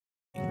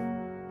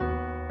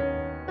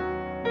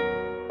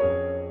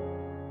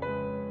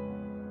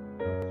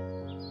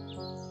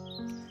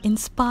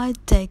Inspired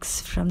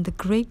text from The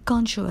Great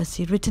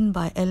Controversy written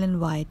by Ellen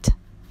White.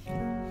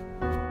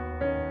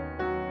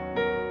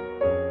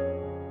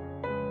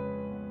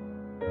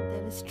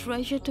 There is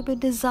treasure to be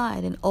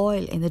desired and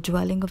oil in the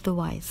dwelling of the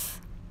wise.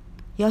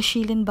 Your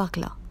shield and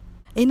buckler.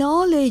 In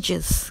all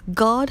ages,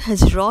 God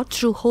has wrought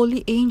through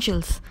holy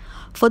angels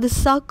for the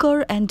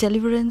succor and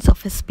deliverance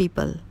of His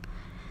people.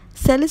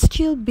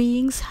 Celestial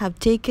beings have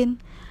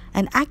taken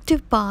an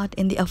active part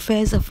in the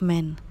affairs of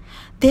men.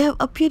 They have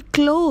appeared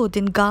clothed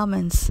in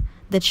garments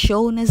that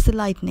shone as the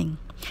lightning.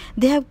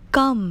 They have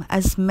come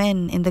as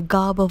men in the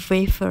garb of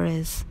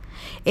wayfarers.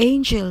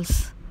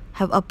 Angels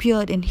have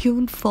appeared in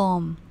human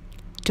form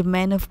to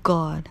men of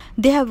God.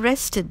 They have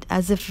rested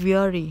as if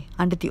weary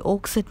under the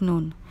oaks at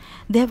noon.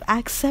 They have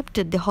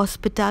accepted the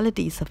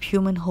hospitalities of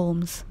human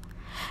homes.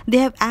 They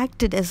have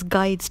acted as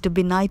guides to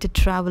benighted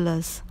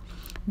travelers.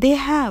 They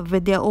have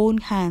with their own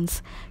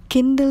hands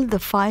kindled the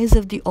fires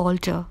of the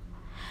altar.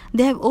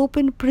 They have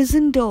opened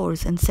prison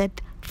doors and set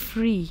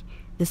free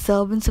the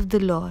servants of the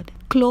Lord.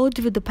 Clothed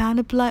with the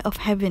panoply of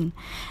heaven,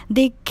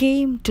 they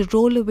came to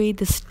roll away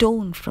the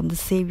stone from the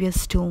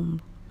Saviour's tomb.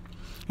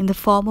 In the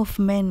form of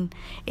men,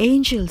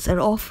 angels are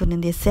often in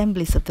the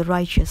assemblies of the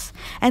righteous,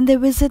 and they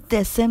visit the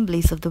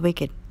assemblies of the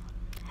wicked,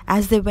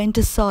 as they went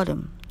to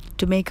Sodom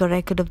to make a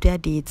record of their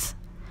deeds,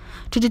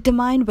 to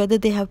determine whether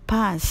they have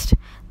passed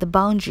the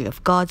boundary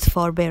of God's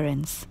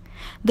forbearance.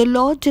 The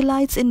Lord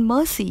delights in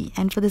mercy,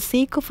 and for the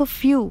sake of a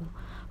few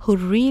who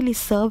really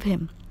serve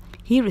Him,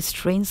 He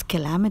restrains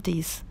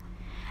calamities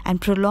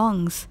and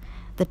prolongs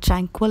the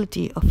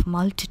tranquility of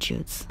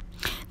multitudes.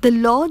 The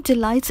Lord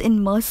delights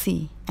in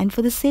mercy, and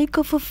for the sake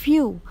of a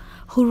few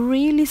who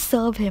really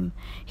serve Him,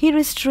 He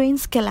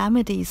restrains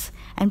calamities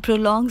and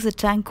prolongs the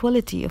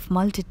tranquility of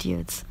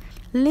multitudes.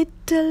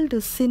 Little do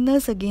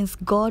sinners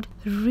against God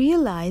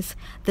realize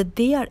that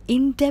they are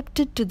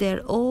indebted to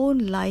their own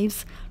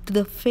lives to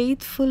the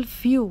faithful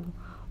few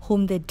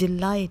whom they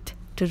delight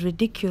to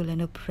ridicule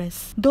and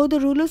oppress. Though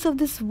the rulers of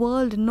this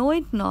world know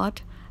it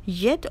not,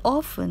 yet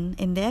often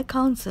in their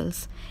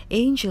councils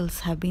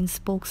angels have been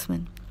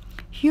spokesmen.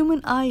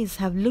 Human eyes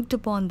have looked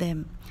upon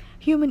them.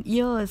 Human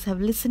ears have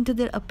listened to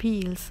their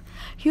appeals.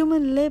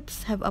 Human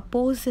lips have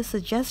opposed their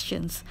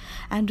suggestions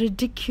and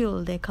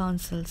ridiculed their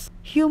counsels.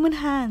 Human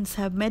hands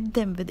have met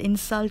them with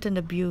insult and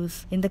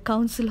abuse. In the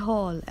council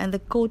hall and the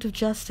court of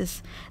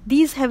justice,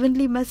 these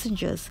heavenly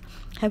messengers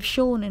have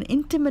shown an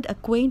intimate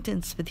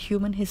acquaintance with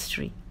human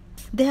history.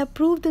 They have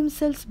proved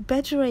themselves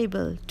better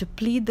able to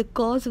plead the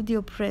cause of the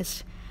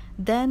oppressed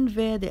than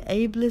were the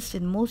ablest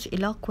and most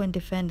eloquent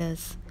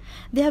defenders.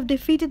 They have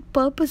defeated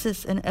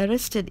purposes and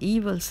arrested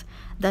evils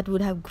that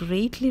would have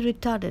greatly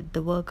retarded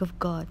the work of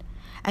God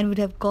and would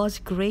have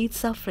caused great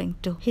suffering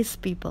to His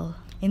people.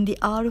 In the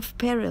hour of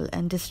peril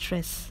and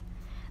distress,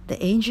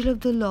 the angel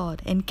of the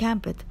Lord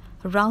encampeth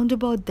round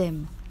about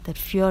them that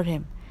fear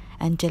Him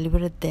and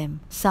delivereth them.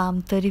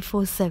 Psalm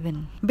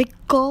 34:7.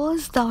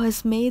 Because thou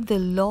hast made the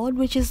Lord,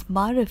 which is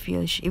my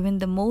refuge, even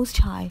the Most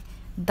High,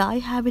 thy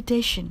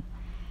habitation,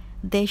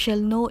 there shall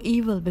no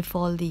evil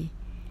befall thee,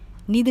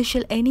 neither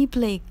shall any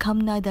plague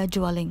come nigh thy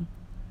dwelling.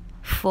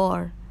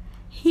 For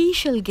He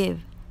shall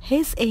give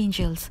His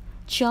angels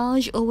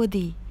charge over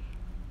thee,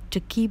 to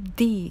keep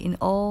thee in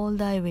all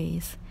thy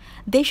ways.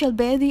 They shall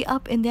bear thee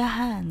up in their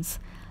hands,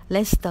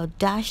 lest thou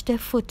dash thy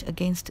foot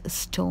against a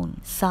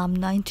stone. Psalm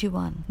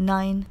 91,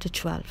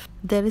 9-12.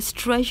 There is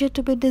treasure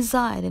to be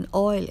desired and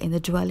oil in the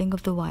dwelling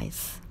of the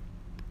wise.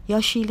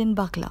 Your shield and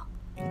buckler.